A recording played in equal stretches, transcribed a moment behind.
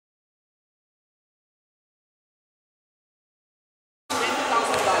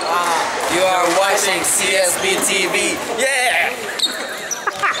watching CSBtv. Yeah!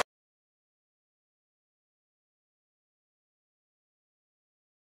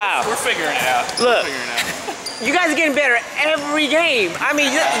 Wow. We're figuring it out. Look, you guys are getting better every game. I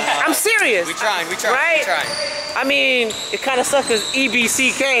mean, I'm serious. We trying, right? we trying. I mean, it kind of sucks because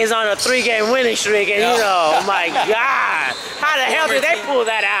EBCK is on a 3-game winning streak, and you know, my God, how the hell did they pull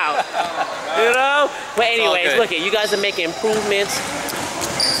that out? You know? But anyways, look, you guys are making improvements.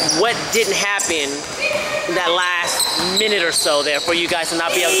 What didn't happen in that last minute or so there for you guys to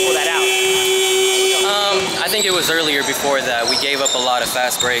not be able to pull that out? I think it was earlier before that. We gave up a lot of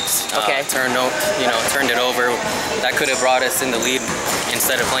fast breaks. Okay. Turned it over. That could have brought us in the lead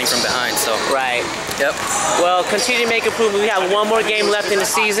instead of playing from behind. So. Right. Yep. Well, continue to make improvement. We have one more game left in the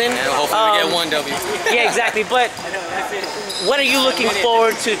season. And hopefully we get one W. Yeah, exactly. But what are you looking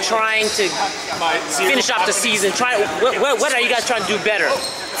forward to trying to finish off the season? What are you guys trying to do better?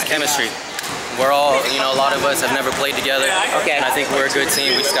 It's chemistry. We're all, a lot of us have never played together. Okay. And I think we're a good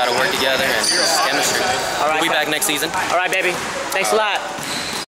team. We just got to work together and it's chemistry. All right. We'll be back next season. All right, baby. Thanks a lot.